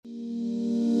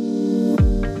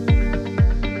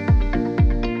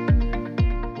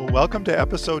welcome to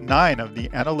episode 9 of the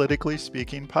Analytically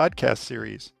Speaking podcast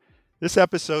series. This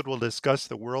episode will discuss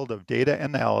the world of data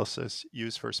analysis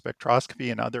used for spectroscopy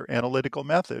and other analytical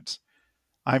methods.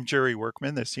 I'm Jerry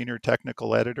Workman, the Senior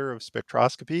Technical Editor of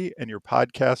Spectroscopy and your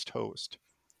podcast host.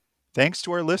 Thanks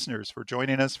to our listeners for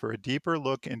joining us for a deeper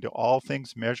look into all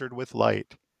things measured with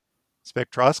light.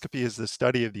 Spectroscopy is the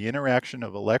study of the interaction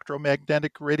of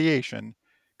electromagnetic radiation,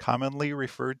 commonly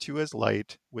referred to as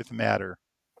light, with matter.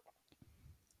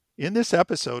 In this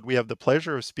episode, we have the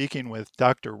pleasure of speaking with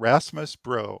Dr. Rasmus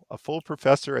Bro, a full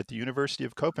professor at the University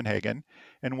of Copenhagen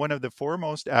and one of the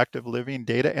foremost active living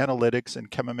data analytics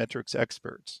and chemometrics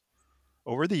experts.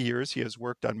 Over the years, he has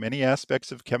worked on many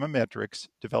aspects of chemometrics,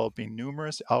 developing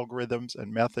numerous algorithms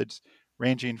and methods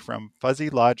ranging from fuzzy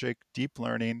logic, deep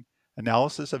learning,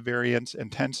 analysis of variance,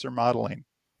 and tensor modeling.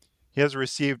 He has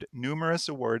received numerous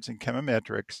awards in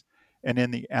chemometrics and in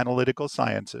the analytical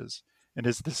sciences, and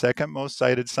is the second most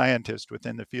cited scientist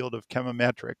within the field of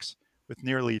chemometrics, with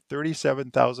nearly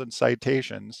 37,000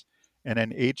 citations and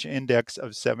an H-index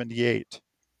of 78.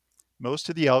 Most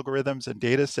of the algorithms and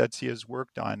data sets he has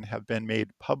worked on have been made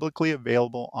publicly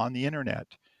available on the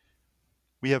internet.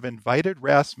 We have invited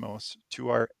Rasmus to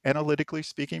our Analytically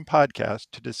Speaking podcast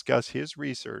to discuss his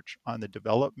research on the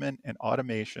development and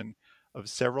automation of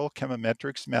several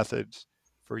chemometrics methods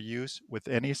for use with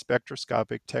any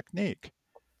spectroscopic technique.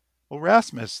 Well,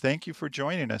 Rasmus, thank you for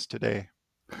joining us today.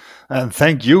 And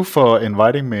thank you for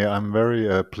inviting me. I'm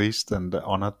very pleased and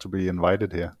honored to be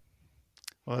invited here.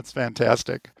 Well, that's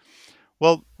fantastic.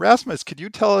 Well, Rasmus, could you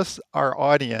tell us, our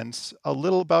audience, a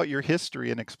little about your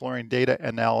history in exploring data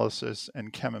analysis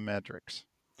and chemometrics?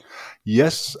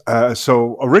 Yes.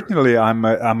 So originally, I'm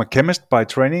a chemist by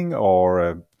training,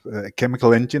 or a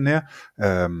chemical engineer,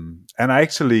 and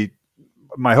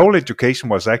my whole education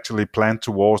was actually planned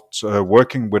towards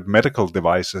working with medical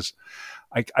devices.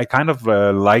 I kind of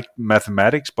liked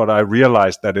mathematics, but I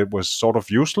realized that it was sort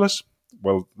of useless.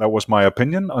 Well, that was my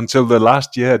opinion until the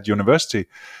last year at university,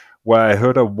 where I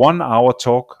heard a 1-hour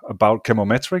talk about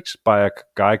chemometrics by a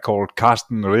guy called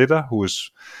Carsten Ritter, who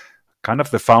is kind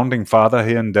of the founding father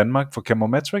here in Denmark for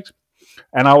chemometrics.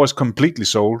 And I was completely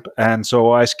sold. And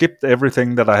so I skipped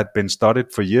everything that I had been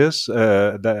studied for years,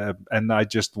 and I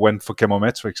just went for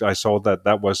chemometrics. I saw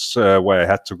that was where I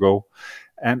had to go.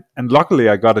 And luckily,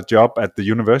 I got a job at the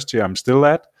university I'm still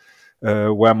at,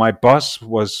 where my boss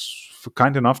was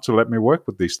kind enough to let me work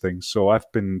with these things. So I've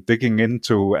been digging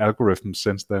into algorithms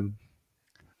since then.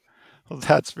 Well,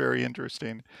 that's very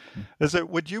interesting.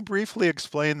 Would you briefly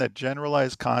explain the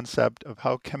generalized concept of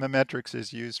how chemometrics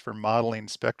is used for modeling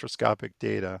spectroscopic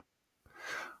data?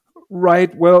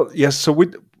 Right. Well, yes. So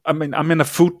I'm in a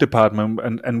food department,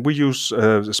 and we use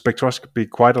spectroscopy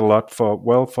quite a lot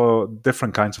for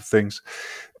different kinds of things.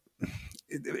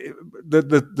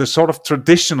 The sort of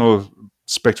traditional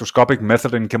spectroscopic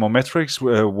method in chemometrics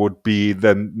would be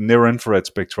the near-infrared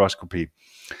spectroscopy.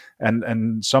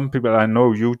 And some people, I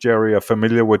know you, Jerry, are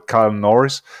familiar with Carl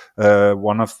Norris,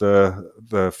 one of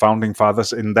the founding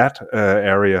fathers in that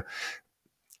area.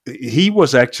 He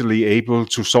was actually able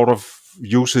to sort of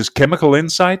use his chemical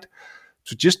insight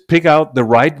to just pick out the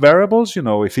right variables. You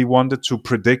know, if he wanted to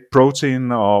predict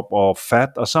protein or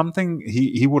fat or something,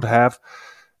 he would have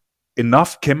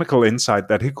enough chemical insight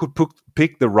that he could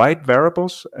pick the right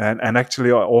variables and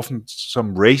actually often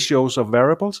some ratios of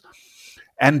variables,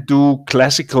 and do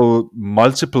classical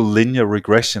multiple linear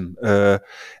regression.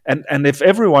 And if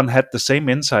everyone had the same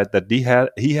insight that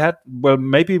he had, well,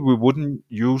 maybe we wouldn't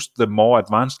use the more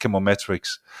advanced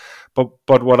chemometrics. But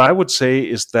what I would say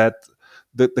is that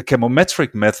the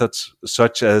chemometric methods,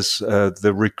 such as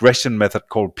the regression method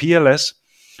called PLS,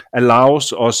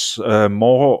 allows us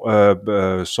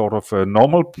more sort of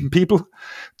normal people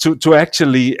to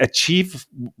actually achieve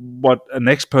what an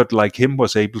expert like him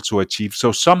was able to achieve.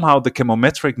 So somehow the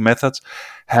chemometric methods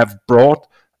have brought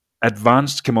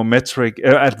advanced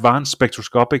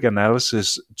spectroscopic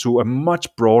analysis to a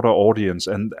much broader audience,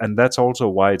 and that's also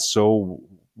why it's so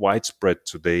widespread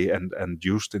today and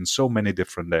used in so many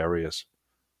different areas.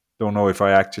 Don't know if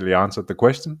I actually answered the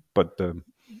question, but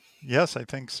Yes, I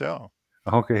think so.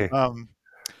 Okay.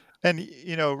 And,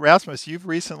 Rasmus, you've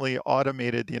recently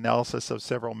automated the analysis of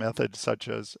several methods such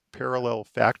as parallel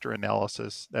factor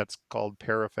analysis, that's called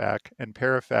ParaFac, and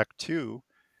ParaFac2,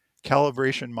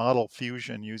 calibration model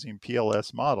fusion using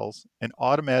PLS models, and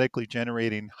automatically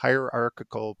generating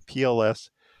hierarchical PLS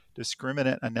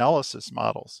discriminant analysis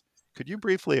models. Could you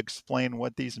briefly explain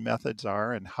what these methods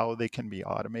are and how they can be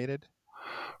automated?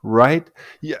 Right.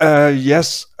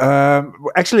 Yes.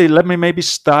 Actually, let me maybe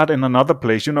start in another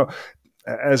place.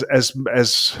 as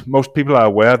most people are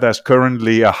aware, there's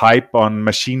currently a hype on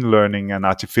machine learning and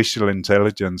artificial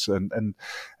intelligence, and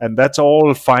that's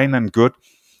all fine and good.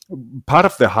 Part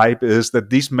of the hype is that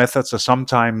these methods are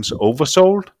sometimes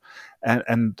oversold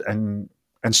and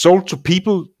sold to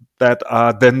people that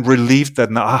are then relieved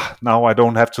that now I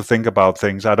don't have to think about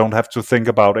things. I don't have to think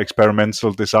about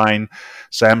experimental design,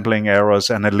 sampling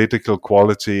errors, analytical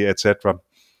quality, etc.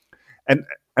 And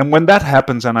and when that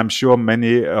happens, and I'm sure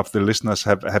many of the listeners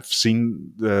have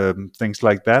seen things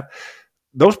like that,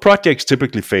 those projects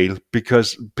typically fail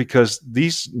because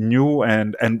these new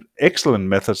and excellent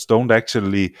methods don't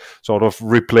actually sort of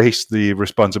replace the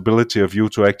responsibility of you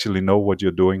to actually know what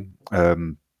you're doing.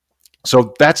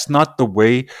 So that's not the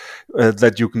way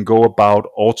that you can go about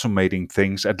automating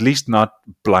things, at least not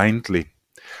blindly.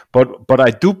 But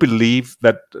I do believe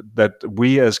that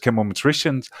we as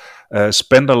chemometricians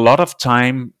spend a lot of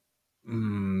time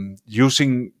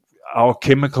using our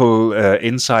chemical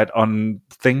insight on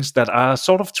things that are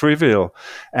sort of trivial.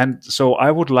 And so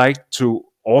I would like to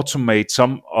automate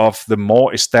some of the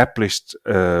more established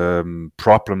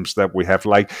problems that we have.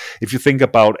 Like if you think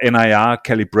about NIR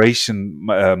calibration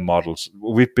models,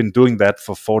 we've been doing that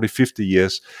for 40, 50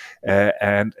 years.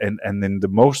 And in the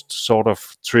most sort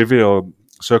of trivial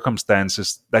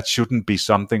circumstances, that shouldn't be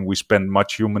something we spend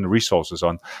much human resources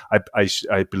on.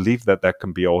 I believe that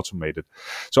can be automated.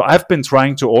 So I've been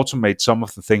trying to automate some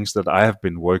of the things that I have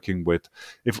been working with.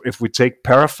 If we take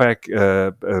Parafac,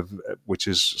 which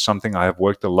is something I have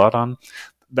worked a lot on,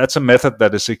 that's a method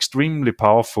that is extremely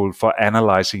powerful for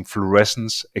analyzing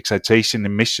fluorescence, excitation,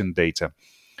 emission data,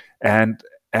 and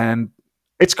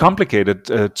it's complicated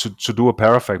to do a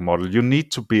Parafac model. You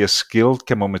need to be a skilled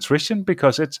chemometrician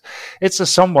because it's a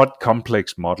somewhat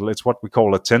complex model. It's what we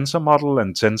call a tensor model,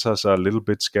 and tensors are a little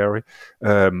bit scary.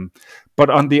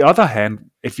 But on the other hand,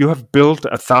 if you have built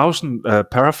 1,000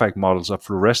 Parafac models of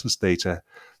fluorescence data,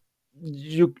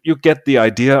 you get the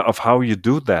idea of how you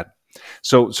do that.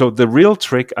 So the real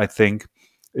trick, I think,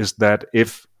 is that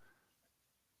if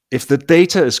the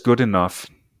data is good enough,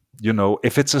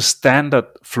 if it's a standard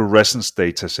fluorescence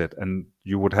data set, and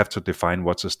you would have to define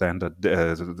what's a standard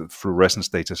fluorescence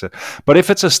data set, but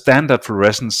if it's a standard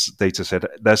fluorescence data set,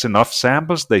 there's enough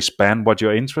samples, they span what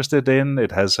you're interested in,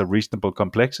 it has a reasonable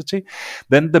complexity,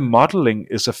 then the modeling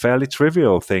is a fairly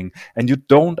trivial thing, and you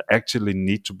don't actually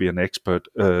need to be an expert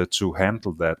to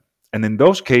handle that. And in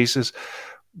those cases,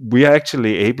 we are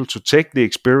actually able to take the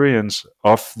experience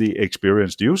of the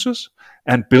experienced users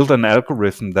and build an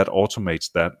algorithm that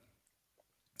automates that.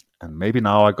 And maybe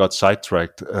now I got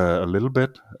sidetracked a little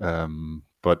bit,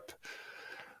 but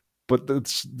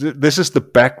this is the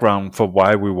background for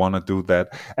why we want to do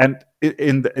that. And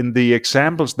in the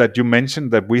examples that you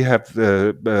mentioned that we have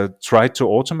tried to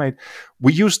automate,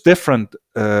 we use different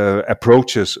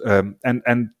approaches,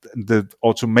 and the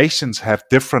automations have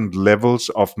different levels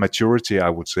of maturity, I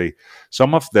would say.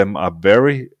 Some of them are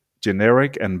very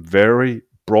generic and very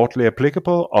broadly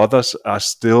applicable. Others are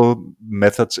still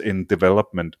methods in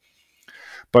development.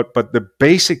 But the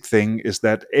basic thing is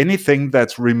that anything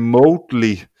that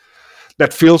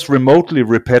feels remotely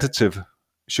repetitive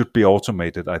should be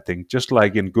automated, I think. Just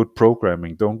like in good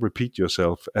programming, don't repeat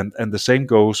yourself. And the same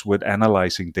goes with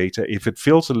analyzing data. If it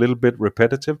feels a little bit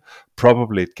repetitive,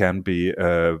 probably it can be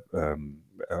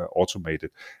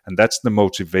automated. And that's the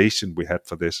motivation we had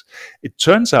for this. It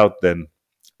turns out then,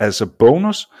 as a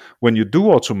bonus, when you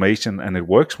do automation and it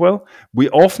works well, we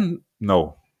often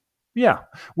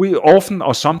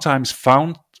or sometimes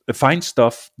find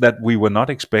stuff that we were not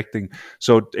expecting.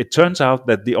 So it turns out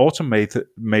that the automated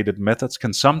methods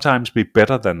can sometimes be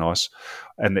better than us,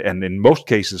 and in most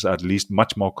cases, at least,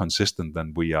 much more consistent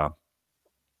than we are.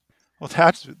 Well,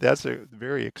 that's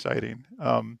very exciting.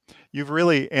 You've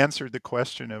really answered the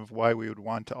question of why we would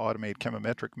want to automate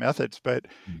chemometric methods, but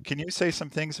can you say some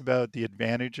things about the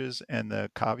advantages and the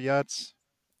caveats?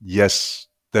 Yes,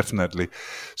 definitely.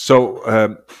 So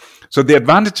the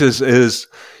advantages is,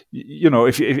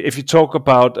 if you talk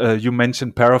about, you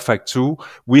mentioned Parafac 2,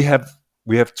 we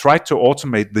have tried to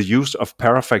automate the use of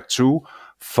Parafac 2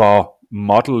 for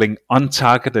modeling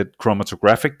untargeted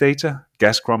chromatographic data,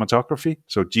 gas chromatography,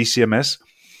 so GCMS,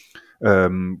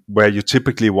 where you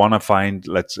typically want to find,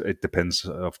 it depends,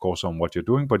 of course, on what you're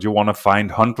doing, but you want to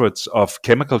find hundreds of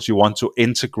chemicals. You want to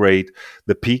integrate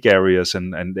the peak areas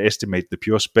and estimate the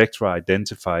pure spectra,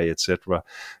 identify, etc.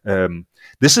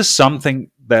 This is something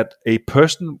that a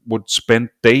person would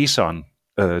spend days on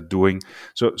doing.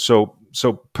 So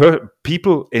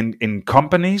people in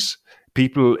companies,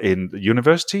 people in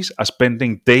universities are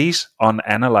spending days on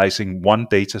analyzing one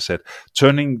data set,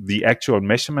 turning the actual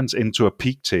measurements into a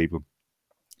peak table.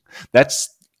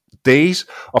 That's days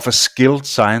of a skilled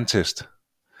scientist.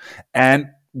 And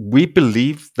we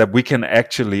believe that we can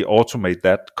actually automate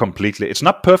that completely. It's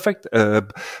not perfect,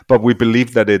 but we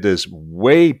believe that it is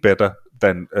way better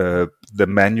than the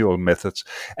manual methods.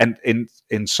 And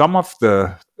in some of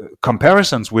the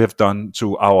comparisons we have done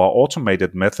to our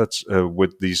automated methods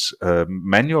with these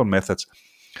manual methods,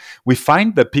 we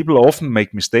find that people often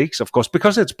make mistakes, of course,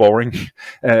 because it's boring.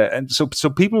 And so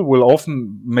people will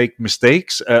often make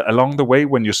mistakes along the way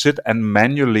when you sit and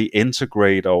manually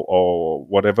integrate or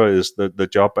whatever is the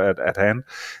job at hand.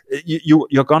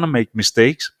 You're going to make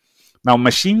mistakes. Now,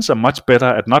 machines are much better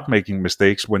at not making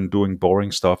mistakes when doing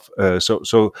boring stuff.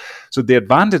 So the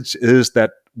advantage is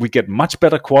that we get much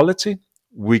better quality.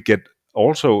 We get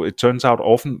also, it turns out,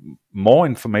 often more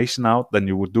information out than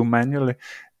you would do manually,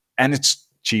 and it's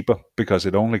cheaper because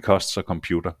it only costs a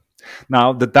computer.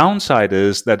 Now, the downside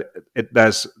is that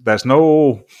there's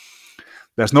no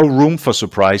room for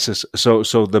surprises.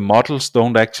 So the models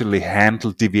don't actually handle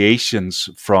deviations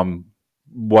from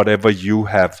whatever you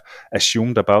have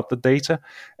assumed about the data,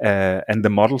 and the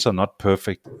models are not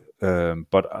perfect.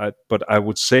 But I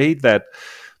would say that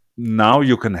now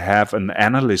you can have an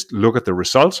analyst look at the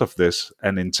results of this,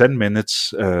 and in 10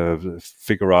 minutes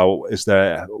figure out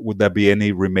would there be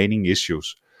any remaining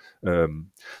issues.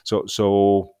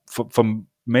 So for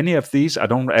many of these, I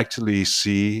don't actually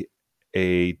see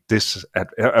a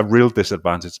real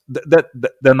disadvantage.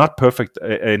 They're not perfect,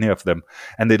 any of them,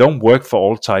 and they don't work for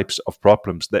all types of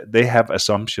problems. They have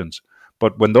assumptions,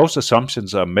 but when those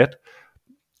assumptions are met,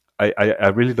 I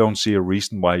really don't see a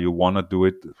reason why you want to do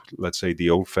it, let's say,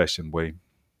 the old-fashioned way.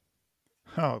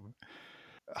 Oh,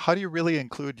 how do you really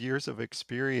include years of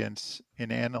experience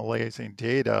in analyzing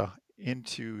data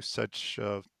into such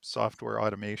software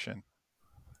automation?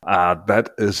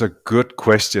 That is a good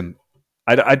question.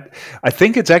 I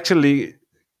think it's actually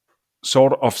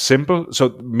sort of simple.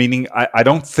 So, meaning, I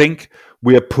don't think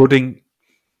we are putting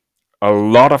a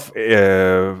lot of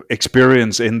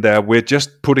experience in there. We're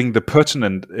just putting the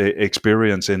pertinent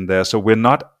experience in there. So we're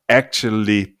not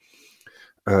actually.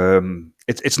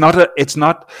 It's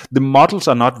not. The models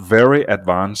are not very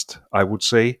advanced, I would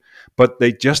say, but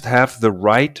they just have the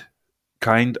right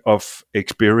kind of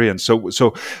experience. So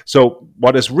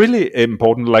what is really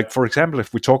important, like for example,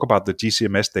 if we talk about the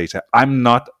GCMS data, I'm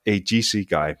not a GC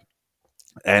guy,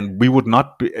 and we would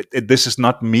not be. This is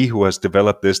not me who has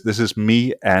developed this. This is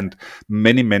me and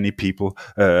many people,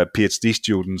 PhD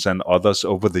students and others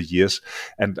over the years.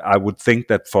 And I would think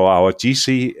that for our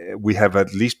GC, we have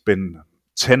at least been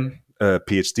 10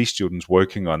 PhD students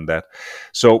working on that.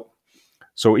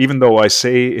 So even though I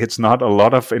say it's not a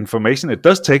lot of information, it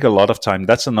does take a lot of time.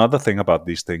 That's another thing about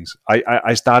these things.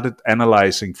 I started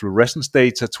analyzing fluorescence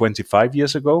data 25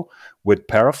 years ago with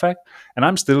Parafact, and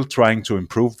I'm still trying to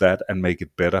improve that and make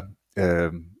it better.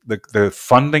 The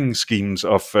funding schemes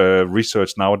of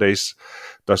research nowadays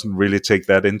doesn't really take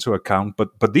that into account,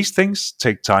 but these things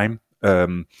take time.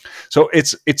 So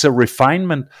it's a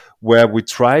refinement where we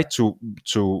try to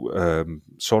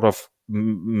sort of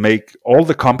make all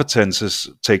the competences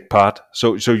take part.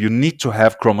 So you need to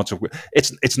have chromatography.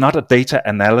 It's not a data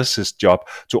analysis job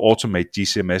to automate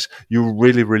GCMS. You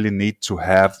really need to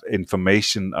have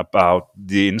information about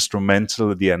the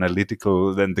instrumental, the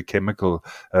analytical, and the chemical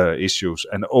issues.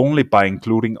 And only by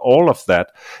including all of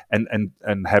that and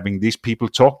having these people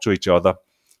talk to each other,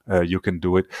 you can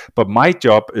do it. But my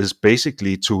job is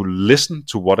basically to listen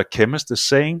to what a chemist is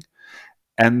saying,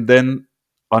 and then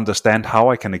understand how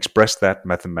I can express that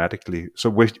mathematically. So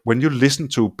when you listen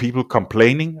to people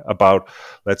complaining about,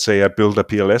 let's say I build a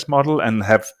PLS model and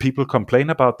have people complain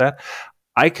about that,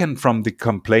 I can, from the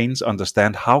complaints,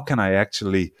 understand how can I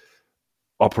actually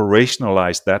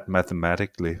operationalize that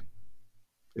mathematically,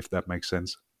 if that makes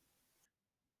sense.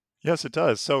 Yes, it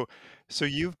does. So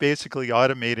you've basically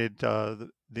automated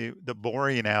the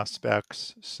boring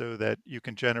aspects so that you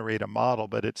can generate a model,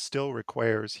 but it still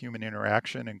requires human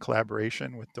interaction and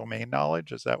collaboration with domain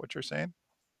knowledge. Is that what you're saying?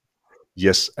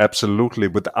 Yes, absolutely.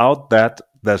 Without that,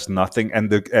 there's nothing, and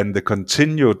the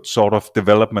continued sort of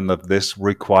development of this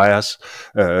requires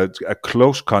a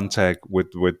close contact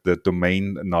with the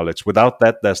domain knowledge. Without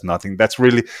that, there's nothing. That's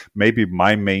really maybe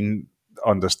my main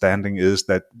understanding, is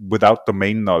that without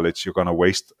domain knowledge, you're going to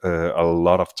waste a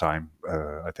lot of time.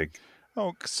 I think.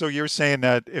 Oh, so you're saying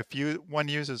that if one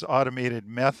uses automated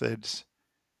methods,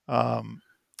 um,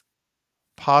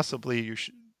 possibly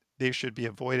they should be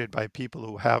avoided by people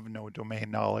who have no domain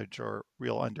knowledge or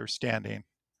real understanding.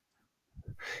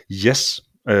 Yes.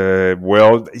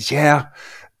 Well, yeah.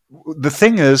 The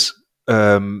thing is,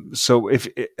 so if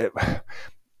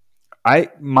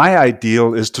My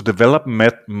ideal is to develop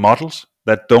models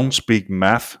that don't speak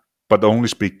math but only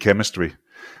speak chemistry.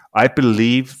 I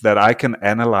believe that I can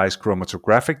analyze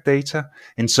chromatographic data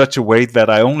in such a way that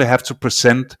I only have to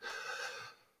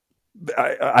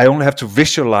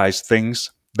visualize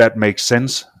things that make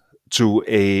sense to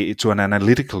an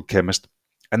analytical chemist,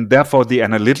 and therefore the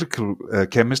analytical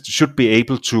chemist should be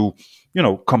able to,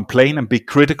 complain and be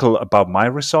critical about my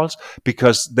results,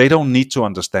 because they don't need to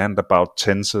understand about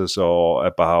tensors or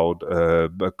about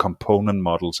component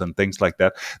models and things like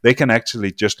that. They can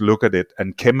actually just look at it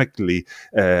and chemically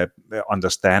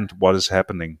understand what is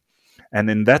happening. And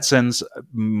in that sense,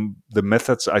 the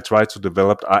methods I try to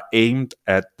develop are aimed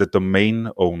at the domain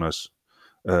owners.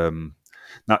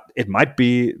 Now, it might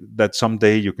be that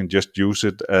someday you can just use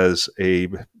it as a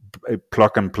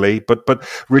plug and play, but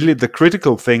really the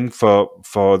critical thing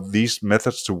for these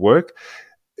methods to work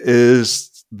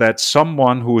is that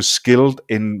someone who is skilled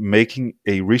in making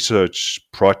a research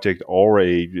project or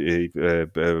in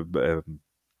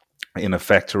a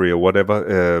factory or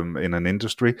whatever, in an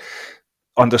industry,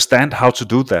 understand how to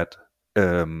do that.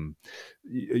 Um,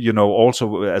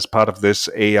 Also as part of this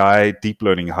AI deep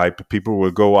learning hype, people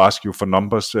will go ask you for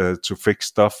numbers to fix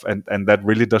stuff, and that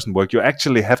really doesn't work. You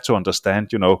actually have to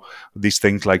understand, these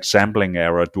things like sampling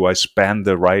error. Do I span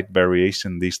the right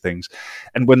variation? These things,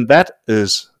 and when that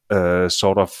is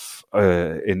sort of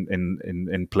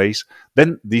in place,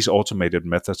 then these automated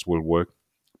methods will work.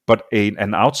 But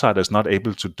an outsider is not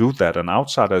able to do that. An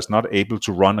outsider is not able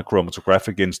to run a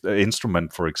chromatographic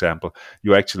instrument, for example.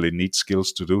 You actually need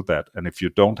skills to do that. And if you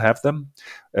don't have them,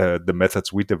 the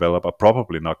methods we develop are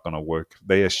probably not going to work.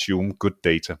 They assume good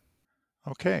data.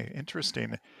 Okay,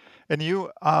 interesting. And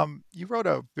you wrote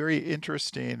a very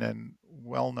interesting and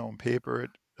well-known paper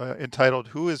entitled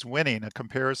 "Who is Winning: A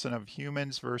Comparison of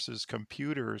Humans versus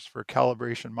Computers for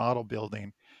Calibration Model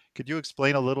Building." Could you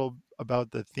explain a little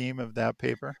about the theme of that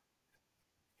paper?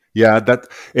 Yeah, that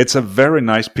it's a very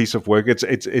nice piece of work.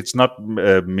 It's not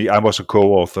me. I was a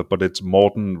co-author, but it's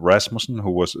Morten Rasmussen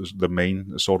who was the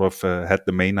main sort of had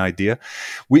the main idea.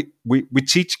 We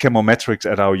teach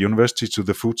chemometrics at our university to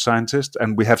the food scientists,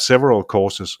 and we have several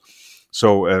courses.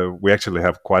 So we actually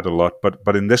have quite a lot.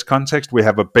 But in this context, we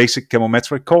have a basic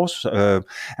chemometric course,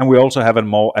 and we also have a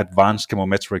more advanced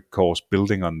chemometric course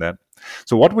building on that.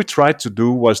 So what we tried to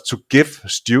do was to give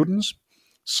students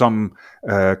some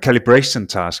calibration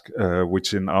task,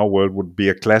 which in our world would be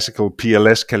a classical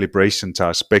PLS calibration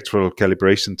task, spectral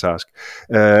calibration task.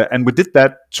 And we did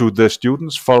that to the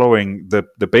students following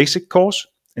the basic course,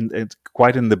 and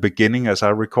quite in the beginning, as I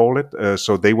recall it.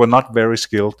 So they were not very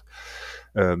skilled.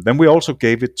 Then we also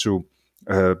gave it to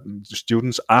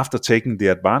students after taking the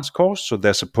advanced course, so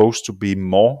they're supposed to be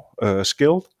more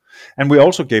skilled. And we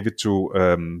also gave it to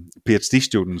PhD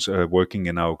students working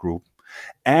in our group.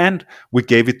 And we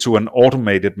gave it to an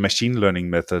automated machine learning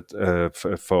method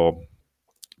for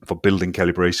building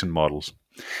calibration models.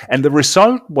 And the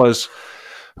result was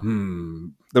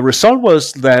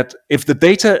that if the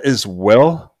data is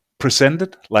well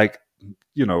presented, like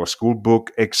a school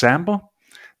book example,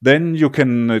 then you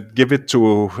can give it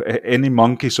to any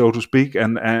monkey, so to speak,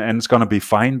 and it's going to be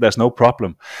fine. There's no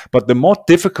problem. But the more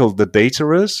difficult the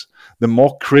data is, the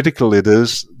more critical it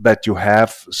is that you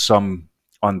have some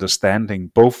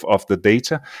understanding both of the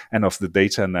data and of the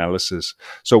data analysis.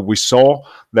 So we saw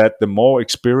that the more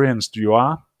experienced you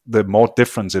are, the more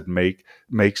difference it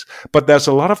makes. But there's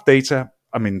a lot of data,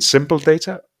 simple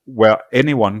data, where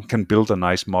anyone can build a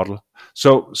nice model.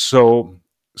 So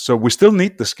we still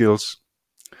need the skills,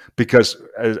 because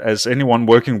as anyone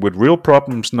working with real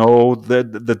problems know,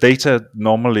 the data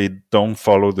normally don't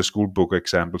follow the school book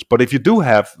examples. But if you do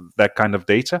have that kind of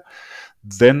data,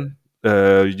 then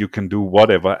you can do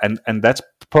whatever, and that's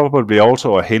probably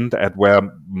also a hint at where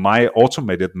my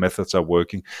automated methods are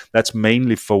working. That's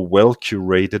mainly for well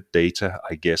curated data,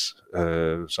 I guess,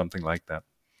 something like that.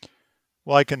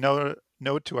 Well, I can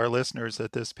note to our listeners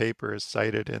that this paper is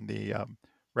cited in the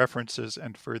references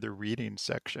and further reading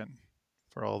section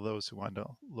for all those who want to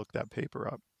look that paper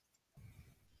up.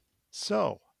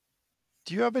 So,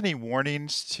 do you have any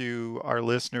warnings to our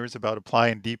listeners about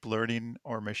applying deep learning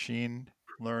or machine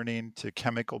learning to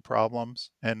chemical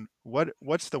problems? And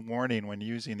what's the warning when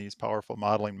using these powerful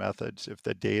modeling methods if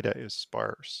the data is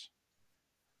sparse?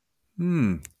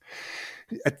 Hmm.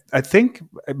 I think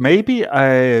maybe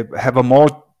I have a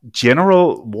more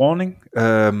general warning,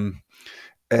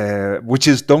 which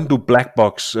is don't do black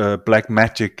box, black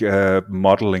magic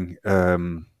modeling.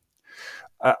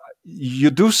 you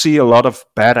do see a lot of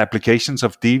bad applications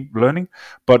of deep learning,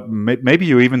 but maybe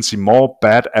you even see more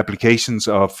bad applications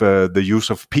of the use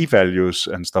of p-values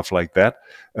and stuff like that.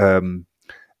 Um,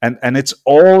 and it's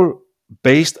all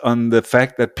based on the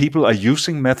fact that people are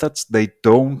using methods they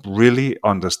don't really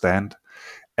understand.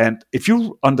 And if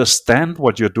you understand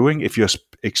what you're doing, if you're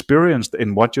experienced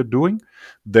in what you're doing,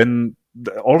 then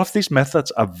all of these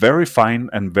methods are very fine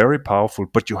and very powerful,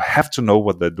 but you have to know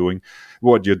what they're doing,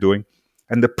 what you're doing.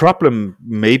 And the problem,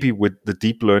 maybe with the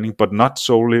deep learning, but not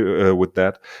solely with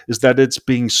that, is that it's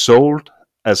being sold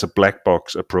as a black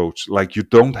box approach. Like you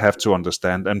don't have to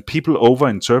understand, and people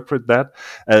overinterpret that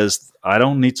as I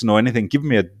don't need to know anything. Give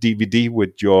me a DVD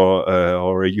with your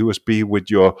or a USB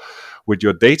with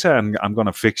your data, and I'm going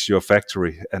to fix your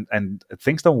factory. And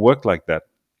things don't work like that.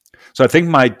 So I think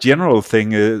my general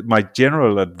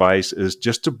advice is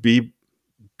just to be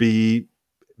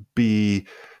be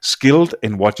skilled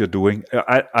in what you're doing.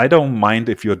 I don't mind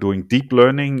if you're doing deep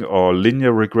learning or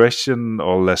linear regression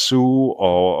or lasso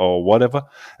or whatever,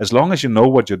 as long as you know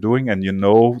what you're doing and you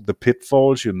know the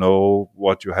pitfalls, you know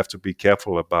what you have to be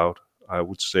careful about, I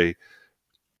would say.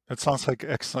 That sounds like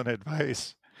excellent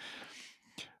advice.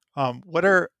 What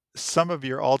are some of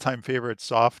your all-time favorite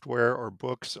software or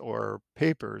books or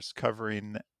papers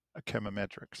covering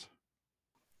chemometrics?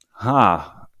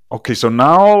 Okay, so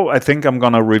now I think I'm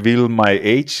gonna reveal my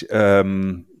age,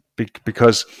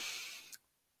 because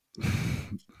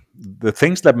the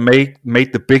things that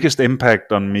made the biggest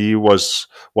impact on me was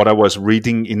what I was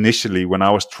reading initially when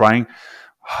I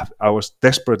was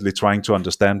desperately trying to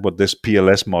understand what this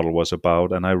PLS model was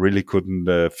about, and I really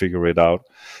couldn't figure it out.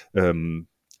 Um,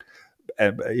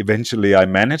 Eventually, I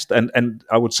managed, and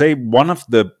I would say one of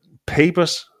the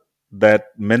papers that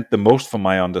meant the most for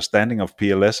my understanding of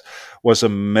PLS was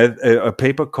a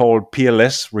paper called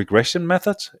PLS Regression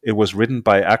Method. It was written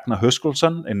by Agner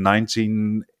Höskulsson in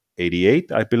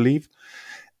 1988, I believe,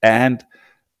 and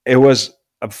it was,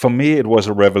 for me it was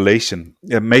a revelation.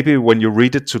 Maybe when you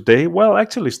read it today, well,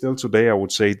 actually still today, I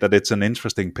would say that it's an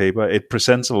interesting paper. It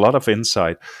presents a lot of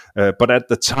insight, but at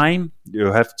the time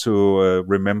you have to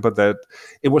remember that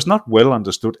it was not well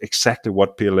understood exactly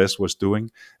what PLS was doing,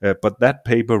 but that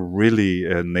paper really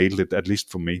nailed it, at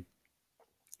least for me.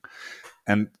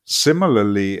 And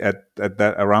similarly, at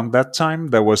that around that time,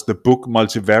 there was the book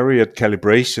Multivariate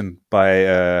Calibration by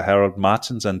Harold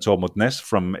Martins and Tormod Ness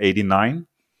from '89.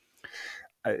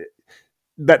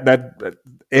 That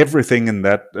everything in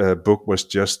that book was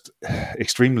just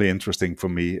extremely interesting for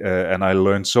me, and I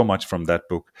learned so much from that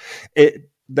book.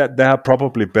 That there are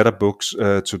probably better books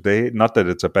today. Not that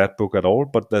it's a bad book at all,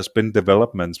 but there's been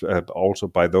developments also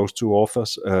by those two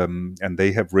authors, and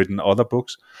they have written other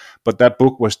books. But that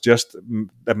book was just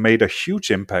that made a huge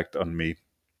impact on me.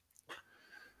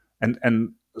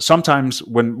 And sometimes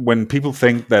when people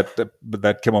think that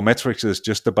chemometrics is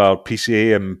just about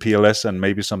PCA and PLS and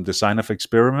maybe some design of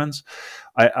experiments,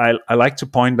 I like to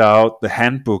point out the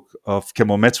handbook of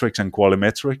chemometrics and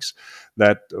qualimetrics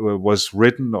that was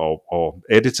written or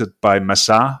edited by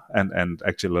Massar and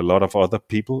actually a lot of other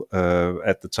people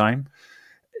at the time.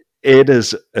 It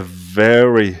is a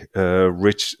very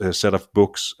rich set of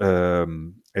books.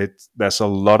 There's a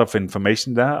lot of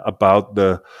information there about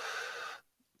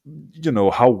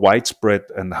how widespread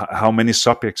and how many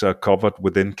subjects are covered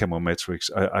within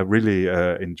chemometrics. I really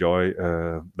enjoy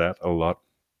that a lot.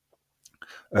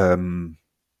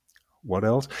 What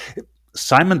else?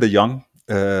 Simon de Jong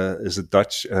is a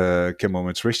Dutch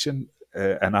chemometrician,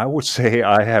 and I would say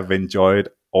I have enjoyed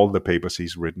all the papers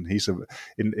he's written.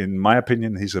 In my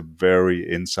opinion, he's a very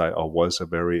was a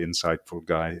very insightful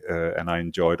guy, and I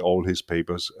enjoyed all his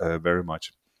papers very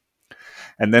much.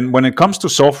 And then when it comes to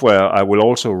software, I will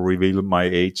also reveal my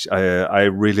age. I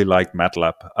really like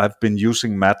MATLAB. I've been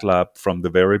using MATLAB from the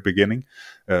very beginning.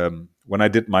 When I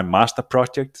did my master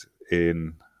project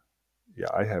in,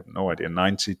 I have no idea,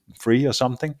 93 or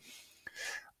something,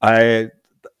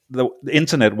 the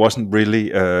internet wasn't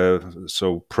really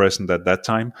so present at that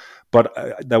time, but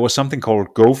there was something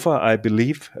called Gopher, I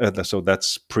believe. So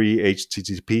that's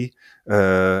pre-HTTP.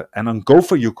 And on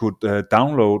Gopher, you could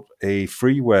download a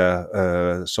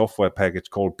freeware software package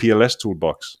called PLS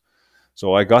Toolbox.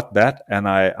 So I got that, and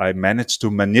I managed to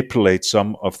manipulate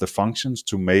some of the functions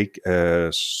to make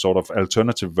sort of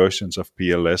alternative versions of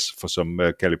PLS for some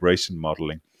calibration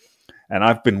modeling. And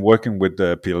I've been working with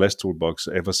the PLS Toolbox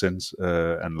ever since,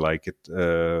 and like it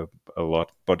a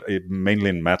lot, but mainly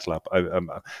in MATLAB.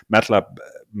 MATLAB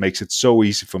makes it so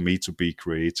easy for me to be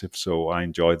creative, so I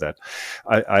enjoy that.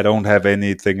 I don't have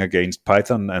anything against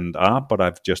Python and R, but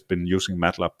I've just been using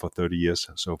MATLAB for 30 years.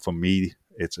 So for me,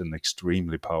 it's an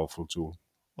extremely powerful tool.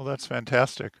 Well, that's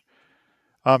fantastic.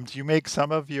 Do you make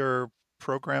some of your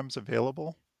programs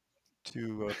available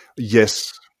to?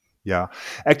 Yes. Yeah.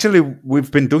 Actually,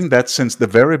 we've been doing that since the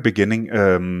very beginning.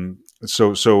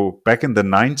 So back in the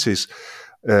 90s,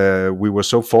 we were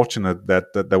so fortunate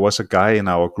that there was a guy in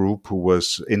our group who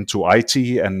was into IT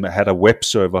and had a web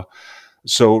server.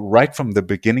 So right from the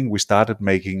beginning, we started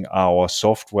making our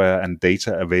software and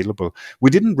data available.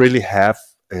 We didn't really have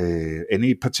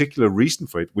any particular reason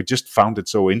for it. We just found it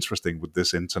so interesting with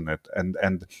this internet,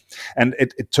 and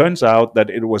it turns out that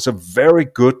it was a very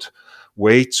good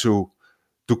way to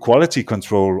do quality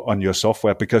control on your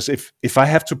software, because if I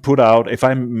have to put out, if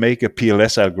I make a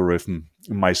PLS algorithm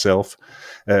myself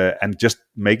and just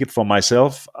make it for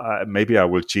myself, maybe I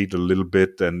will cheat a little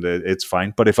bit and it's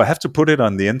fine. But if I have to put it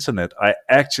on the internet, I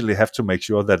actually have to make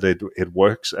sure that it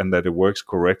works and that it works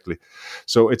correctly.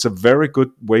 So it's a very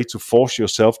good way to force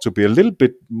yourself to be a little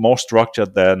bit more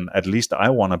structured than at least I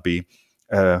want to be.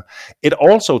 It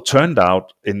also turned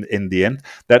out in the end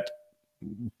that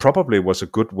probably was a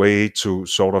good way to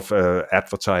sort of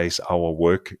advertise our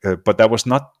work, but that was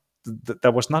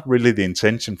not really the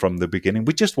intention from the beginning.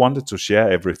 We just wanted to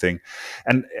share everything,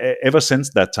 and ever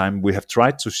since that time, we have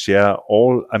tried to share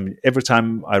all. I mean, every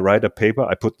time I write a paper,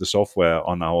 I put the software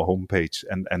on our homepage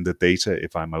and the data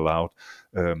if I'm allowed,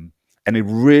 and it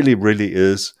really, really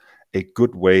is a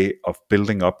good way of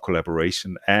building up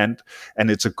collaboration, and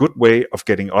it's a good way of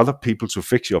getting other people to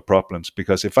fix your problems,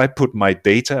 because if I put my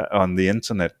data on the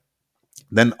internet,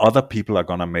 then other people are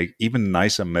going to make even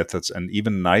nicer methods and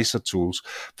even nicer tools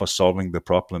for solving the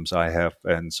problems I have,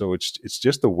 and so it's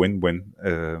just a win-win.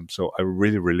 So I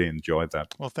really, really enjoy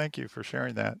that. Well, thank you for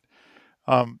sharing that.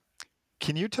 Um,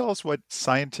 can you tell us what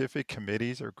scientific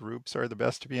committees or groups are the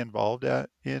best to be involved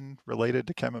in related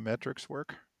to chemometrics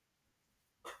work?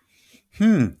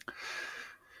 Hmm.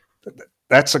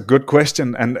 That's a good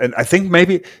question, and I think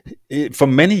maybe for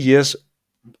many years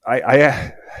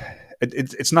I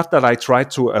it's not that I try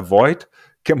to avoid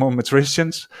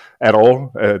chemometricians at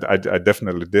all. I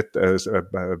definitely did.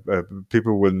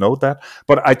 People will know that.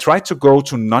 But I try to go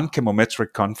to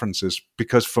non-chemometric conferences,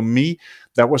 because for me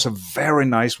that was a very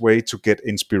nice way to get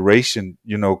inspiration.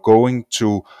 You know, going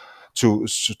to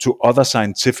other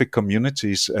scientific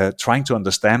communities, trying to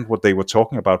understand what they were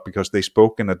talking about, because they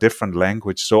spoke in a different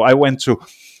language. So I went to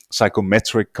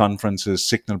psychometric conferences,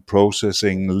 signal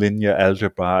processing, linear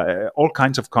algebra, all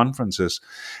kinds of conferences.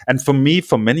 And for me,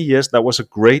 for many years, that was a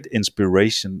great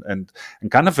inspiration, and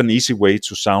kind of an easy way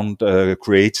to sound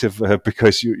creative,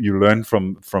 because you learn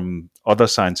from other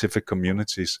scientific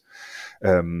communities.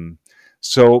 Um,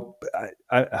 so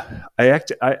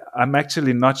I'm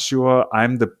actually not sure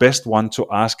I'm the best one to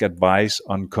ask advice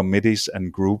on committees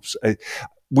and groups.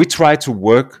 We try to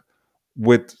work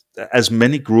with as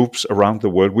many groups around the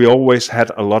world. We always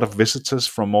had a lot of visitors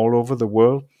from all over the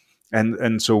world,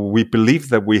 and so we believe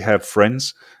that we have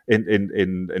friends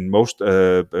in most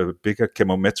bigger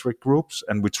chemometric groups,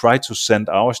 and we try to send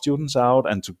our students out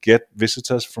and to get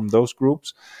visitors from those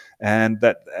groups, and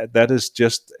that is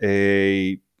just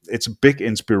it's a big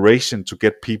inspiration to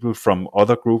get people from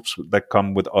other groups that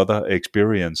come with other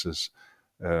experiences.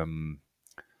 Um,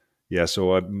 yeah,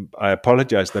 so I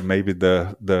apologize that maybe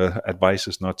the advice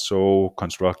is not so Oh,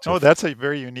 constructive. that's a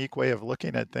very unique way of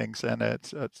looking at things, and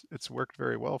it's worked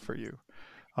very well for you.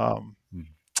 Um, Mm.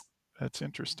 that's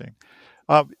interesting.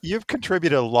 You've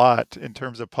contributed a lot in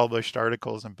terms of published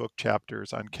articles and book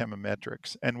chapters on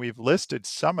chemometrics, and we've listed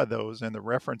some of those in the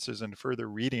references and further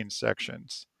reading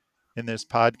sections in this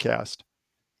podcast.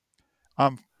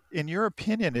 Um, in your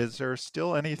opinion, is there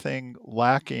still anything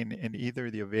lacking in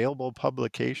either the available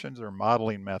publications or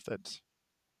modeling methods?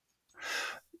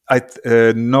 I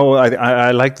no,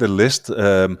 I like the list.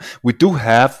 We do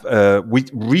have. We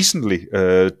recently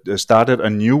started a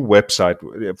new website.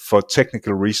 For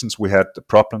technical reasons, we had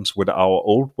problems with our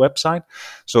old website,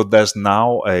 so there's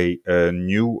now a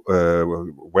new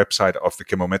website of the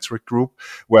chemometric group,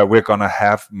 where we're going to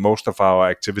have most of our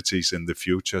activities in the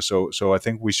future. So I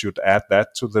think we should add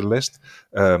that to the list.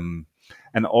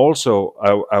 And also,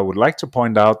 I would like to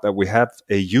point out that we have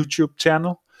a YouTube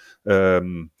channel.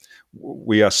 Um,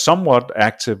 we are somewhat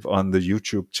active on the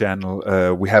YouTube channel.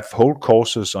 We have whole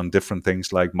courses on different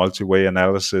things like multi-way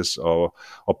analysis, or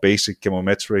basic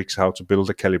chemometrics, how to build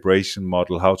a calibration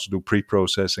model, how to do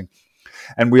pre-processing.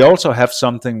 And we also have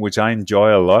something which I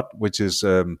enjoy a lot, which is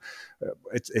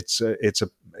it's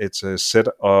a set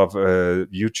of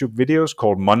YouTube videos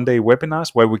called Monday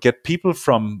webinars, where we get people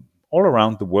from all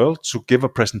around the world to give a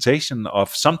presentation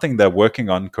of something they're working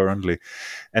on currently.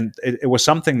 And it was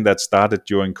something that started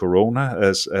during Corona,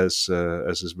 as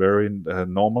is very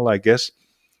normal, I guess.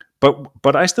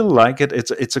 but I still like it.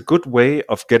 It's a good way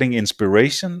of getting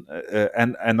inspiration,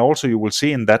 and also you will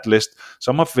see in that list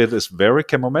some of it is very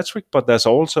chemometric, but there's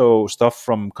also stuff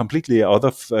from completely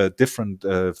other different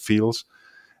fields,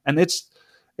 and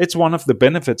it's one of the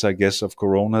benefits, I guess, of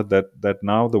Corona, that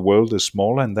now the world is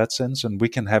smaller in that sense, and we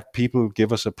can have people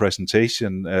give us a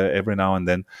presentation every now and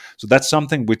then. So that's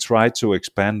something we try to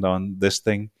expand on this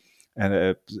thing,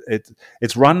 and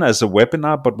it's run as a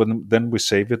webinar, but then we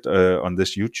save it on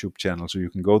this YouTube channel, so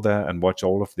you can go there and watch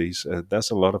all of these.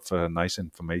 There's a lot of nice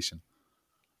information.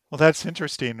 Well, that's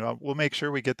interesting. We'll make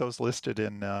sure we get those listed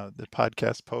in the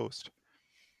podcast post.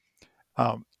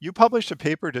 You published a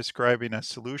paper describing a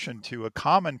solution to a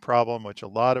common problem which a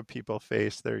lot of people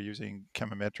face. They're using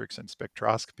chemometrics and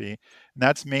spectroscopy, and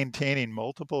that's maintaining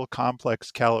multiple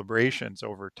complex calibrations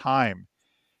over time.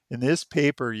 In this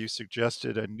paper, you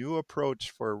suggested a new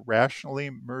approach for rationally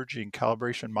merging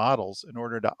calibration models in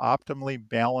order to optimally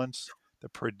balance the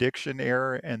prediction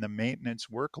error and the maintenance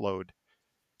workload.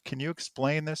 Can you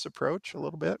explain this approach a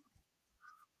little bit?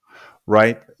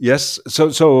 Right. Yes.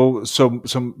 So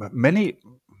many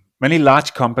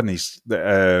large companies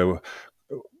are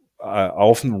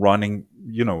often running,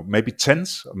 maybe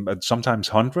tens, sometimes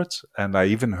hundreds, and I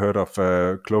even heard of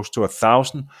close to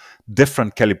 1,000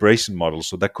 different calibration models.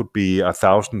 So that could be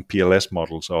 1,000 PLS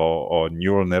models or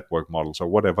neural network models or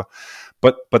whatever.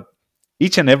 But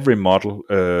each and every model,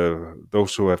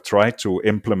 those who have tried to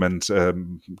implement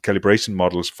calibration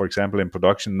models, for example, in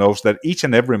production, knows that each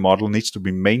and every model needs to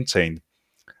be maintained.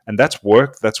 And that's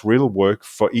work, that's real work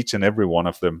for each and every one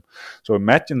of them. So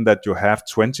imagine that you have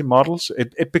 20 models.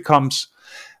 It becomes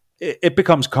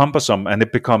cumbersome, and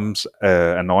it becomes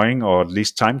annoying, or at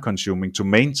least time consuming, to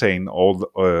maintain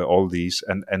all these,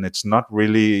 and it's not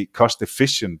really cost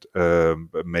efficient,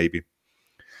 maybe.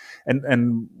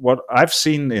 And what I've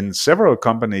seen in several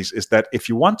companies is that if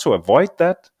you want to avoid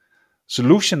that,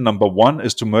 solution number one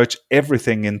is to merge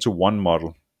everything into one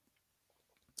model.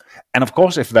 And of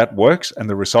course, if that works and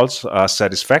the results are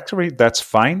satisfactory, that's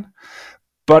fine.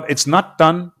 But it's not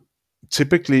done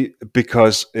typically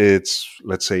because it's,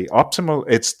 let's say, optimal.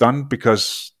 It's done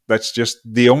because that's just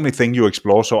the only thing you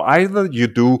explore. So either you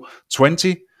do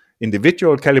 20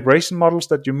 individual calibration models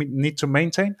that you need to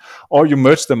maintain, or you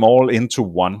merge them all into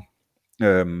one.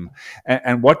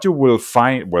 And what you will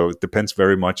find, well, it depends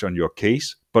very much on your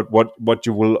case, but what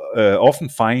you will often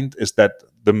find is that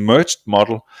the merged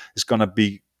model is going to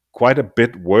be quite a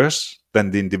bit worse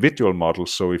than the individual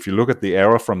models. So if you look at the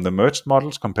error from the merged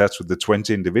models compared to the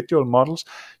 20 individual models,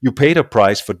 you paid a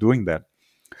price for doing that.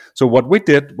 So what we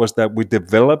did was that we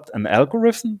developed an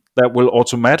algorithm that will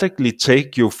automatically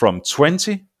take you from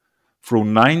 20 through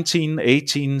 19,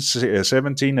 18,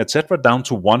 17, etc., down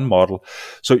to one model.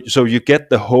 So you get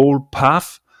the whole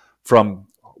path from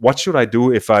what should I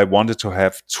do if I wanted to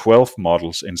have 12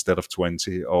 models instead of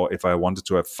 20, or if I wanted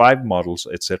to have 5 models,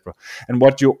 etc. And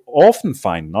what you often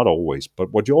find, not always,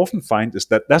 but what you often find is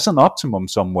that there's an optimum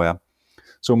somewhere.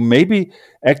 So maybe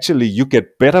actually you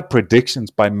get better predictions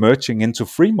by merging into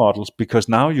free models, because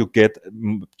now you get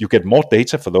more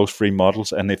data for those free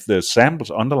models, and if the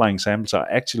underlying samples are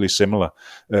actually similar,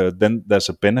 then there's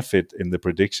a benefit in the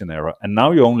prediction error. And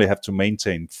now you only have to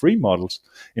maintain 3 models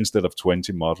instead of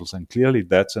 20 models, and clearly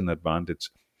that's an advantage.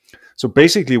 So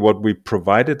basically, what we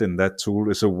provided in that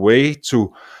tool is a way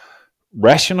to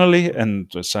rationally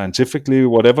and scientifically,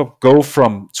 whatever, go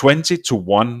from 20 to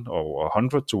 1 or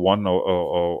 100 to 1,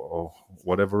 or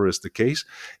whatever is the case,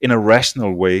 in a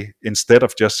rational way, instead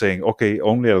of just saying, okay,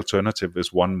 only alternative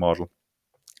is one model.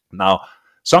 Now,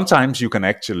 sometimes you can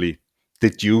actually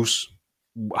deduce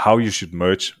how you should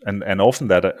merge, and often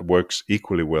that works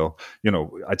equally well.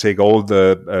 I take all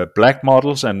the black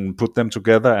models and put them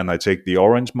together, and I take the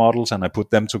orange models and I put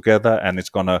them together, and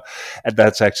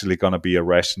that's actually gonna be a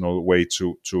rational way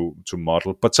to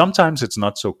model. But sometimes it's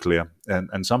not so clear,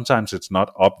 and sometimes it's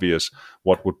not obvious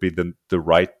what would be the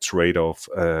right trade-off,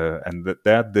 and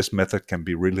this method can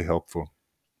be really helpful.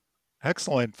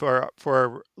 Excellent. For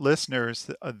our listeners,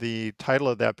 the title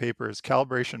of that paper is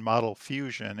Calibration Model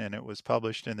Fusion, and it was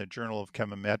published in the Journal of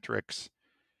Chemometrics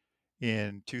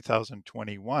in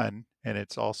 2021, and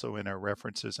it's also in our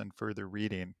references and further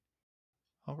reading.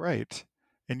 All right.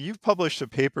 And you've published a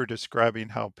paper describing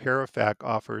how Parafac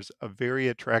offers a very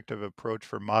attractive approach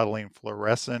for modeling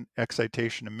fluorescent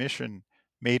excitation emission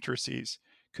matrices.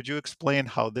 Could you explain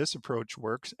how this approach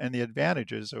works and the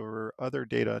advantages over other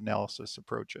data analysis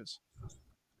approaches?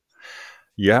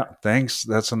 Yeah, thanks.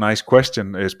 That's a nice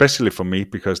question, especially for me,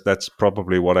 because that's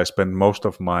probably what I spend most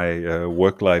of my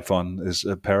work life on, is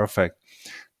Parafac.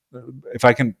 If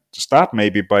I can start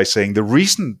maybe by saying the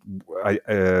reason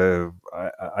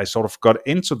I I sort of got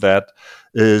into that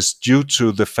is due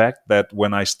to the fact that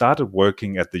when I started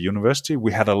working at the university,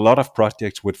 we had a lot of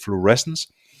projects with fluorescence.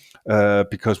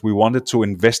 Because we wanted to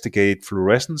investigate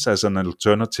fluorescence as an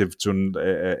alternative to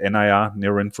NIR,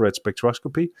 near-infrared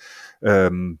spectroscopy.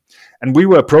 And we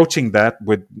were approaching that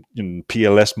with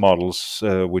PLS models,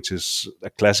 which is a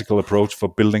classical approach for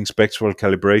building spectral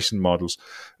calibration models.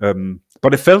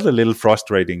 But it felt a little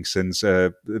frustrating since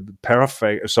the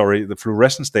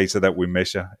fluorescence data that we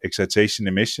measure, excitation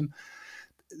emission,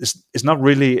 it's not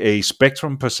really a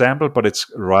spectrum per sample, but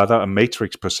it's rather a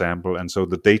matrix per sample. And so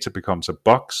the data becomes a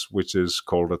box, which is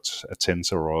called a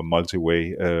tensor or a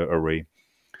multi-way array.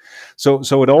 So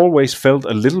it always felt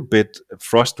a little bit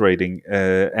frustrating.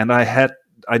 And I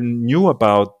knew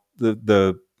about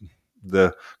the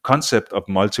concept of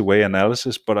multi-way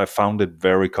analysis, but I found it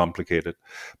very complicated.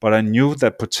 But I knew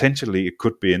that potentially it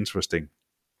could be interesting.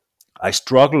 I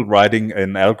struggled writing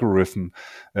an algorithm,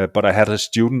 but I had a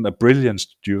brilliant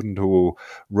student who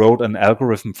wrote an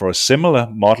algorithm for a similar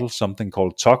model, something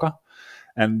called Tucker,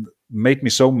 and made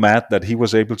me so mad that he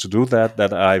was able to do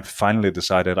that I finally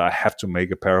decided I have to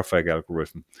make a parafag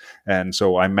algorithm. And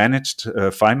so I managed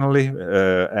finally,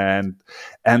 and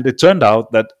it turned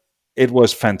out that it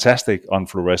was fantastic on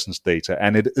fluorescence data,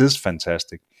 and it is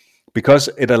fantastic because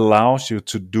it allows you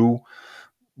to do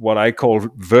what I call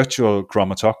virtual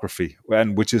chromatography,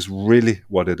 and which is really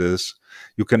what it is.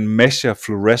 You can measure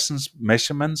fluorescence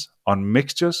measurements on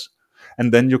mixtures,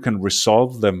 and then you can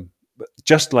resolve them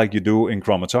just like you do in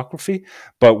chromatography,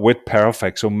 but with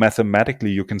parafag. So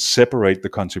mathematically, you can separate the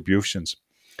contributions.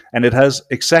 And it has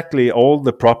exactly all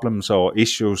the problems or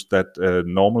issues that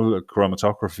normal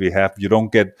chromatography have. You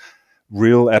don't get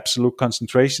real absolute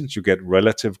concentrations, you get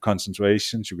relative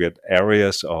concentrations, you get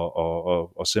areas or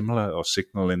similar or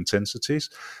signal intensities,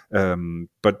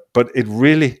 but it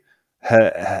really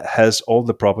has all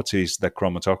the properties that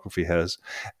chromatography has.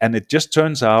 And it just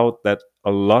turns out that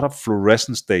a lot of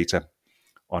fluorescence data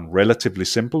on relatively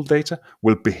simple data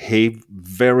will behave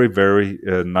very, very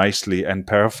nicely, and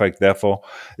parafag therefore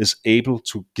is able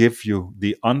to give you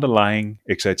the underlying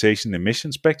excitation emission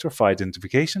spectra for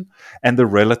identification and the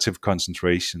relative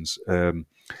concentrations. And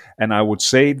I would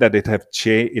say that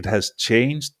it has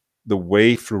changed the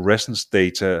way fluorescence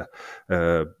data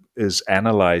is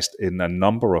analyzed in a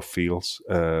number of fields,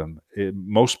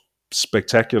 most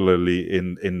spectacularly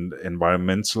in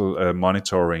environmental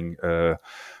monitoring,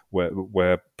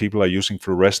 where people are using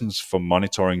fluorescence for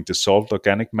monitoring dissolved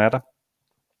organic matter.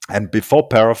 And before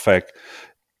parafag,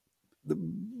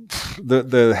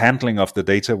 the handling of the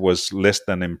data was less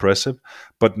than impressive.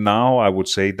 But now I would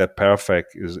say that parafag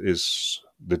is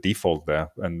the default there,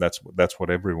 and that's what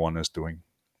everyone is doing.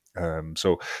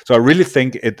 So I really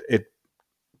think it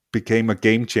became a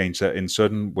game changer in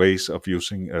certain ways of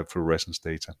using fluorescence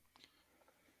data.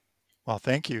 Well,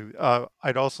 thank you.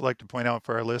 I'd also like to point out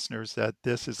for our listeners that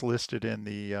this is listed in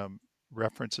the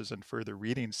references and further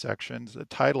reading sections. The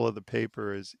title of the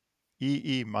paper is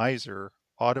E.E. Miser,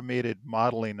 Automated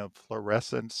Modeling of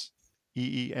Fluorescence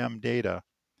EEM Data.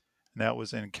 And that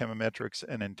was in Chemometrics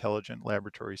and Intelligent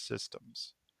Laboratory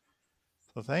Systems.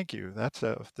 So thank you. That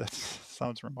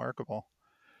sounds remarkable.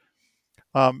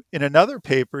 In another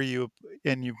paper,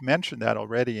 and you've mentioned that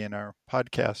already in our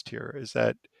podcast here, is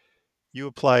that you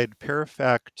applied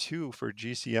Parafac2 for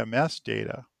GCMS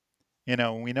data.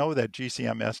 We know that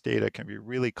GCMS data can be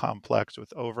really complex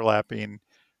with overlapping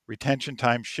retention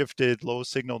time shifted, low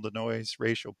signal to noise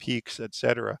ratio peaks,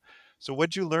 etc. So what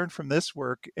did you learn from this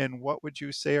work, and what would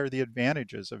you say are the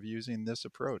advantages of using this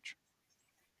approach?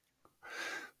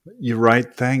 You're right.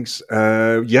 Thanks.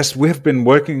 Yes, we have been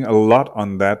working a lot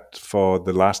on that for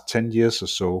the last 10 years or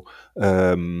so.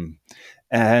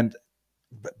 And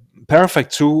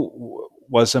Parafac 2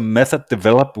 was a method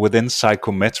developed within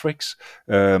psychometrics.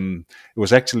 It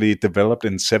was actually developed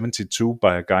in 1972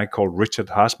 by a guy called Richard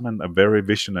Hassman, a very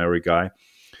visionary guy.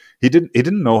 He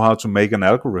didn't know how to make an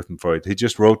algorithm for it. He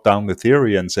just wrote down the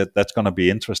theory and said that's going to be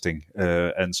interesting.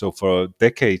 And so for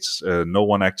decades, no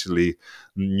one actually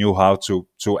knew how to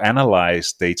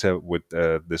analyze data with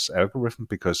this algorithm,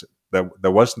 because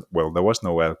there was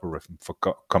no algorithm for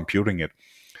computing it.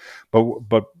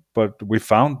 But we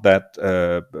found that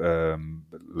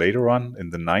later on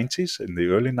in the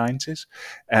early 90s,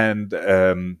 and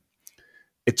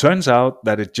it turns out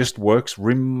that it just works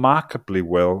remarkably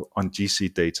well on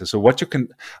GC data. So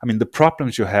the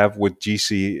problems you have with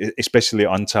GC, especially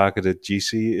untargeted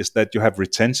GC, is that you have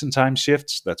retention time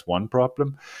shifts. That's one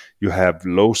problem. You have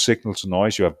low signal to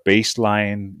noise. You have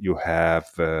baseline. You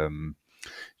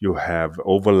have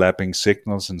overlapping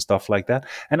signals and stuff like that.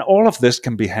 And all of this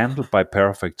can be handled by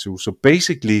Parafac 2. So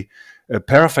basically,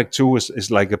 Parafact 2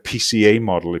 is like a PCA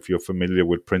model, if you're familiar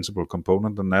with principal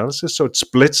component analysis. So it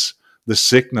splits the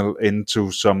signal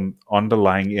into some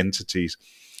underlying entities.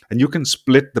 And you can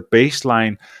split the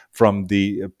baseline from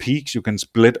the peaks. You can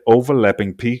split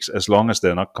overlapping peaks as long as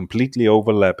they're not completely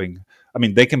overlapping. I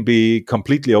mean, they can be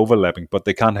completely overlapping, but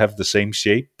they can't have the same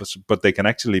shape, but they can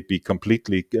actually be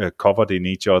completely covered in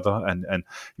each other, and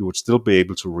you would still be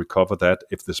able to recover that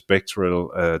if the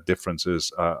spectral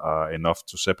differences are enough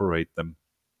to separate them.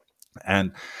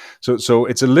 And so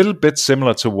it's a little bit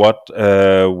similar to what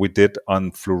we did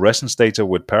on fluorescence data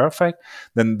with Parafact.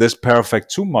 Then this Parafact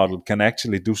 2 model can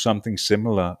actually do something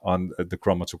similar on the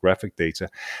chromatographic data.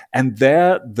 And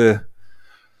there,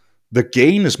 the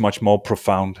gain is much more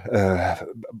profound.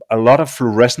 A lot of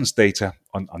fluorescence data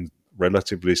on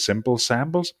relatively simple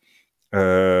samples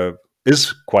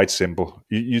is quite simple.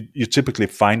 You typically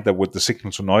find that with the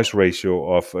signal to noise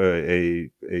ratio of a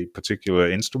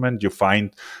particular instrument, you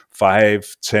find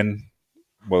 5, 10,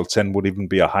 well, 10 would even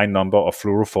be a high number of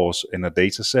fluorophores in a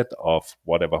data set of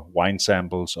whatever, wine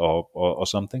samples or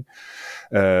something.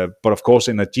 But of course,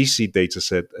 in a GC data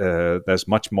set, there's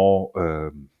much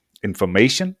more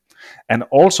information. And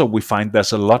also we find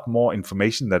there's a lot more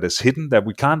information that is hidden that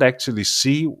we can't actually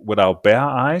see with our bare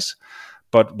eyes.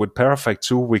 But with Parafact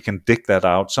 2, we can dig that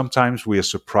out. Sometimes we are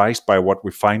surprised by what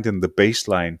we find in the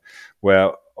baseline,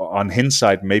 where on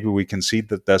hindsight, maybe we can see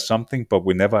that there's something, but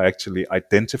we never actually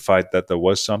identified that there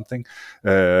was something.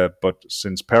 But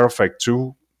since Parafact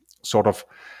 2 sort of,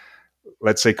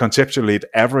 let's say conceptually, it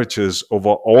averages over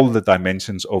all the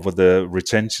dimensions, over the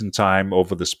retention time,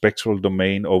 over the spectral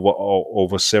domain,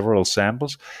 over several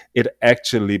samples, it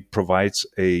actually provides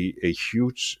a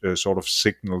huge sort of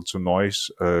signal to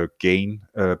noise gain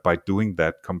by doing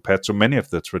that compared to many of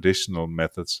the traditional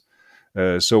methods.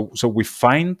 So we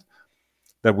find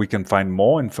that we can find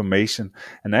more information,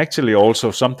 and actually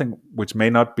also something which may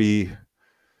not be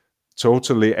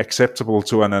totally acceptable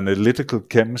to an analytical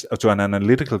chemist,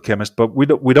 but we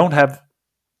don't have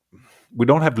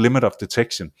limit of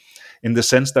detection in the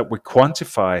sense that we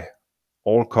quantify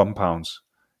all compounds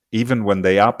even when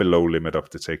they are below limit of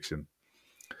detection.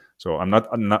 So I'm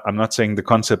not saying the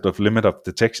concept of limit of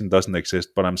detection doesn't exist,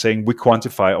 but I'm saying we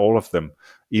quantify all of them,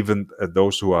 even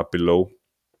those who are below.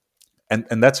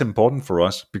 And that's important for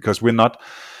us because we're not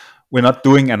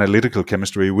doing analytical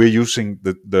chemistry. We're using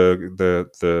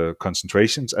the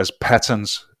concentrations as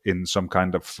patterns in some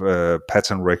kind of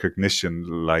pattern recognition,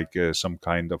 like some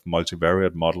kind of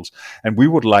multivariate models. And we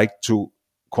would like to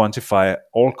quantify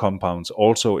all compounds,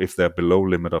 also if they're below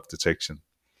limit of detection.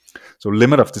 So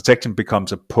limit of detection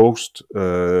becomes a post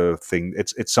thing.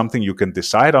 It's something you can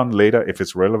decide on later if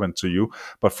it's relevant to you.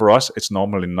 But for us, it's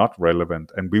normally not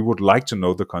relevant. And we would like to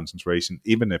know the concentration,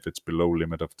 even if it's below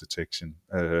limit of detection.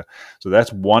 So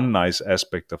that's one nice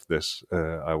aspect of this,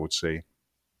 I would say.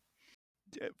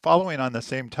 Following on the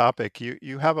same topic,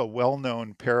 you have a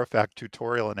well-known Parafact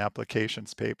tutorial and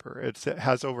applications paper. It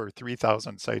has over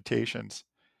 3,000 citations.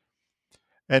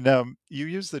 And you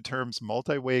use the terms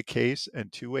multi-way case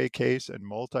and two-way case and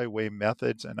multi-way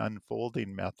methods and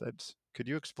unfolding methods. Could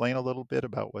you explain a little bit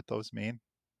about what those mean?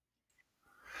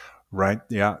 Right.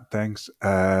 Yeah. Thanks.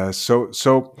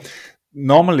 So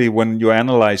normally when you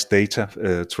analyze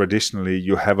data, traditionally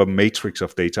you have a matrix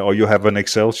of data or you have an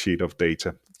Excel sheet of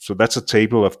data. So that's a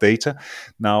table of data.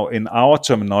 Now, in our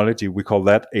terminology, we call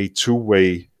that a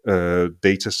two-way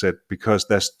data set because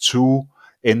there's two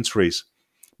entries.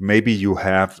 Maybe you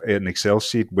have an Excel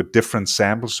sheet with different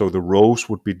samples, so the rows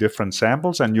would be different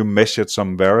samples, and you measured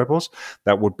some variables.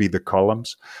 That would be the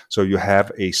columns. So you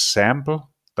have a sample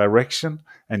direction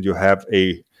and you have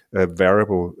a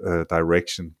variable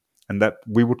direction, and that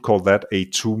we would call that a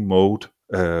two-mode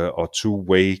or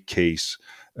two-way case,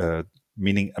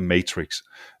 meaning a matrix.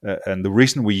 And the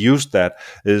reason we use that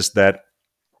is that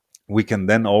we can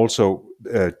then also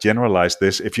generalize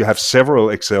this. If you have several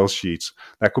Excel sheets,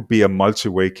 that could be a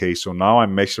multi-way case. So now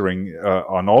I'm measuring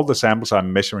on all the samples,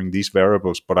 I'm measuring these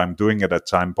variables, but I'm doing it at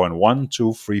time point 1,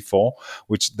 2, 3, 4,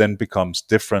 which then becomes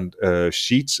different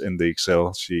sheets in the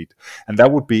Excel sheet. And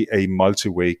that would be a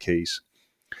multi-way case.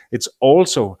 It's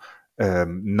also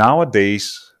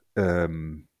nowadays,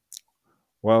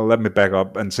 well, let me back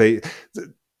up and say,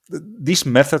 these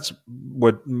methods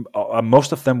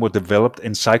most of them were developed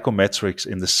in psychometrics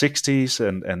in the 60s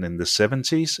and in the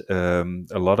 70s.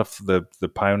 A lot of the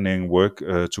pioneering work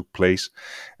took place,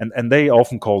 and they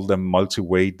often call them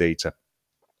multi-way data.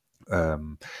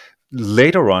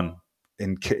 Later on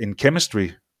in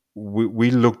chemistry,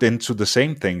 we looked into the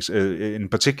same things. In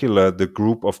particular, the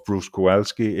group of Bruce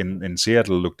Kowalski in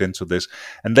Seattle looked into this,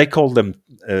 and they call them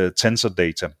tensor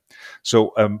data.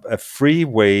 So a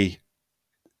three-way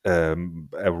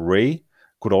array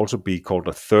could also be called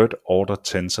a third-order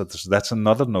tensor. So that's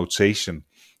another notation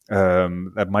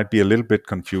that might be a little bit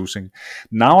confusing.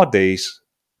 Nowadays,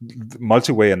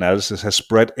 multi-way analysis has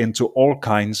spread into all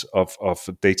kinds of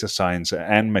data science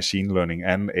and machine learning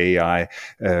and AI.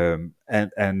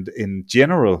 And in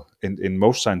general, in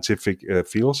most scientific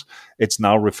fields, it's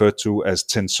now referred to as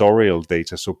tensorial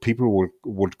data. So people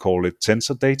would call it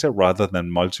tensor data rather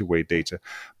than multi-way data.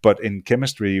 But in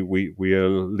chemistry, we are a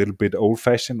little bit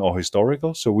old-fashioned or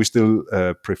historical, so we still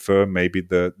prefer maybe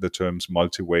the terms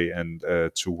multi-way and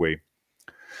two-way.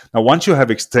 Now, once you have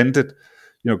extended,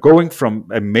 going from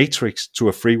a matrix to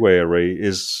a three-way array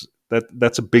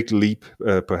that's a big leap,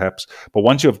 perhaps. But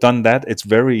once you have done that, it's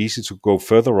very easy to go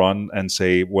further on and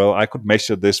say, well, I could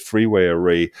measure this three-way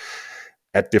array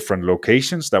at different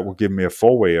locations. That would give me a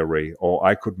four-way array, or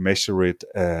I could measure it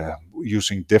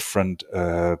using different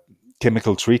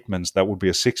chemical treatments. That would be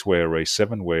a six-way array,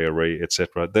 seven-way array,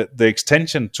 etc. The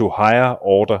extension to higher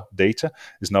order data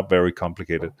is not very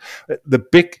complicated. The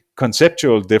big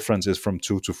conceptual difference is from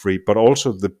 2 to 3, but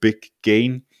also the big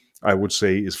gain, I would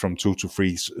say, is from 2 to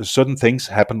 3. Certain things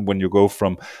happen when you go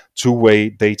from two-way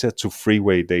data to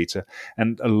three-way data.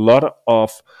 And a lot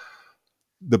of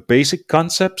the basic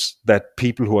concepts that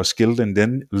people who are skilled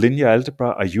in linear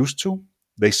algebra are used to,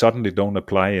 they suddenly don't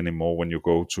apply anymore when you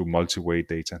go to multi-way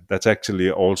data. That's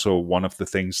actually also one of the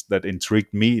things that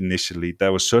intrigued me initially.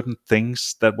 There were certain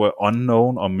things that were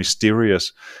unknown or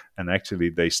mysterious, and actually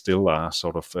they still are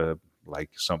sort of like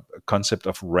some concept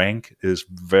of rank is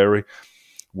very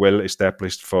well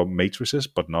established for matrices,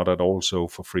 but not at all so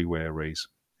for three-way arrays.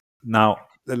 Now,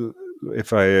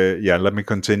 if let me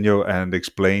continue and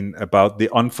explain about the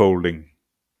unfolding.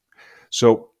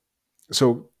 So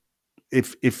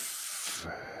if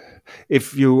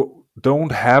you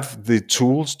don't have the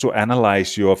tools to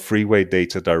analyze your three-way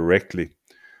data directly,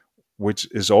 which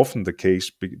is often the case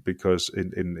because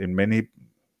in many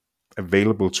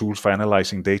available tools for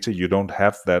analyzing data, you don't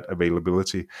have that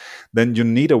availability, then you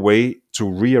need a way to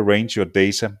rearrange your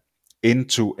data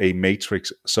into a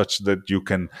matrix such that you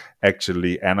can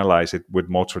actually analyze it with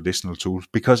more traditional tools,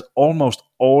 because almost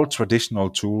all traditional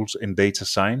tools in data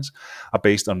science are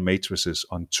based on matrices,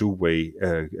 on two-way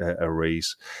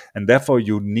arrays, and therefore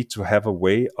you need to have a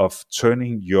way of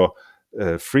turning your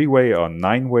three-way or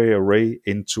nine-way array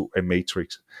into a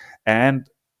matrix, and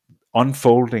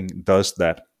unfolding does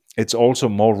that. It's also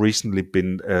more recently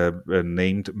been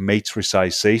named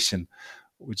matricization,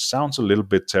 which sounds a little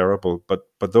bit terrible, but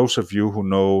those of you who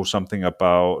know something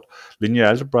about linear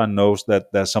algebra knows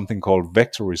that there's something called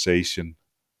vectorization,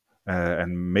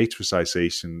 and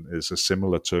matricization is a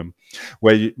similar term,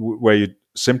 where you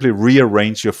simply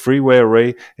rearrange your three-way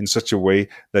array in such a way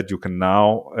that you can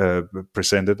now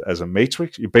present it as a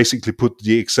matrix. You basically put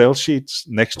the Excel sheets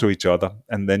next to each other,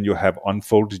 and then you have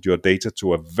unfolded your data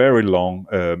to a very long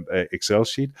Excel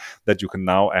sheet that you can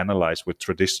now analyze with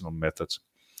traditional methods.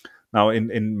 Now,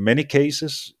 in many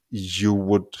cases, you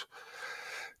would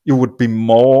be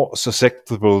more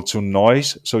susceptible to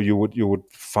noise, so you would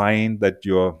find that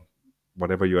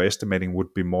whatever you're estimating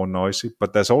would be more noisy.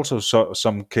 But there's also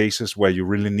some cases where you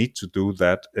really need to do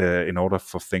that in order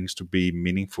for things to be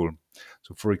meaningful.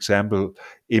 So, for example,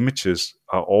 images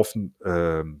are often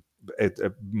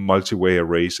multi-way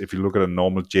arrays. If you look at a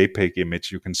normal JPEG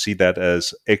image, you can see that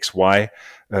as XY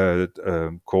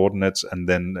coordinates, and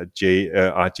then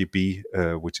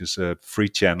RGB, which is a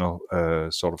three-channel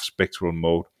sort of spectral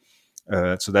mode.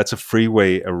 So that's a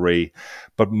three-way array,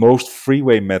 but most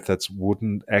three-way methods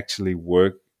wouldn't actually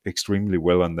work extremely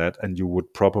well on that, and you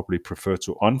would probably prefer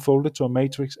to unfold it to a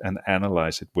matrix and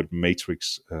analyze it with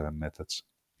matrix methods.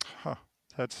 Huh.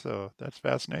 That's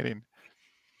fascinating.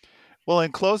 Well,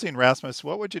 in closing, Rasmus,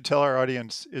 what would you tell our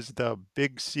audience is the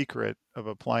big secret of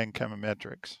applying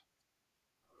chemometrics?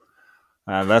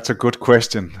 That's a good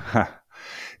question.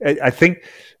 I think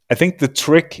the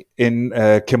trick in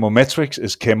chemometrics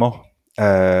is chemo.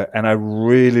 And I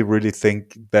really, really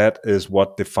think that is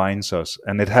what defines us.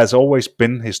 And it has always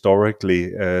been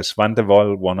historically. Svan de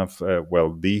Waal, one of,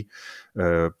 the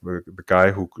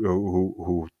guy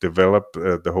who developed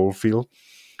the whole field,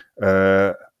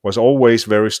 was always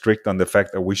very strict on the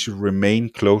fact that we should remain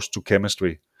close to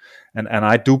chemistry. And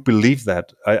I do believe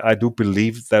that. I do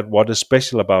believe that what is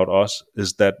special about us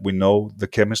is that we know the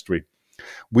chemistry.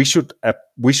 We should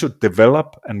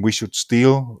develop and we should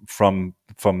steal from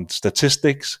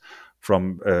statistics,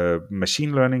 from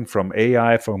machine learning, from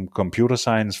AI, from computer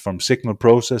science, from signal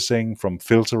processing, from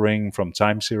filtering, from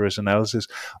time series analysis.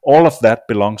 All of that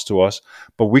belongs to us,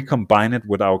 but we combine it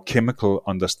with our chemical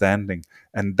understanding.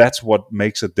 And that's what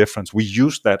makes a difference. We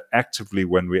use that actively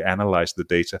when we analyze the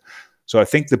data. So I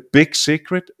think the big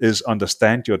secret is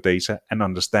understand your data and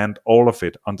understand all of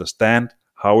it. Understand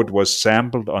how it was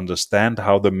sampled, understand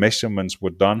how the measurements were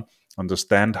done,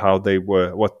 understand how they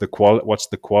were, what's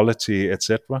the quality,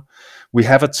 etc. We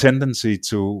have a tendency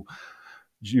to,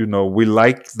 we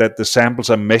like that the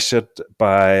samples are measured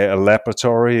by a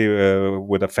laboratory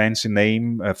with a fancy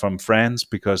name from France,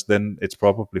 because then it's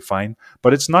probably fine.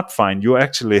 But it's not fine. You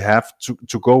actually have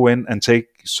to go in and take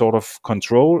sort of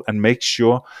control and make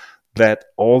sure that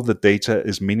all the data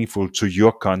is meaningful to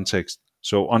your context.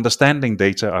 So understanding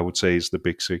data, I would say, is the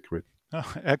big secret.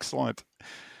 Oh, excellent.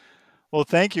 Well,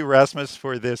 thank you, Rasmus,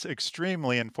 for this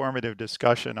extremely informative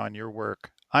discussion on your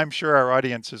work. I'm sure our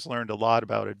audience has learned a lot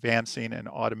about advancing and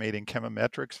automating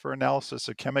chemometrics for analysis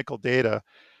of chemical data,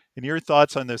 and your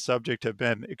thoughts on this subject have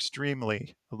been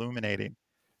extremely illuminating.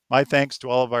 My thanks to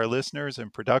all of our listeners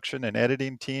and production and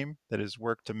editing team that has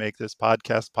worked to make this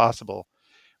podcast possible.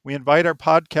 We invite our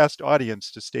podcast audience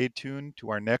to stay tuned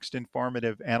to our next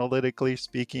informative Analytically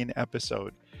Speaking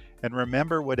episode. And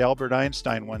remember what Albert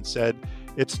Einstein once said,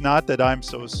 it's not that I'm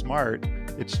so smart,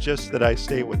 it's just that I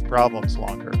stay with problems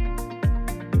longer.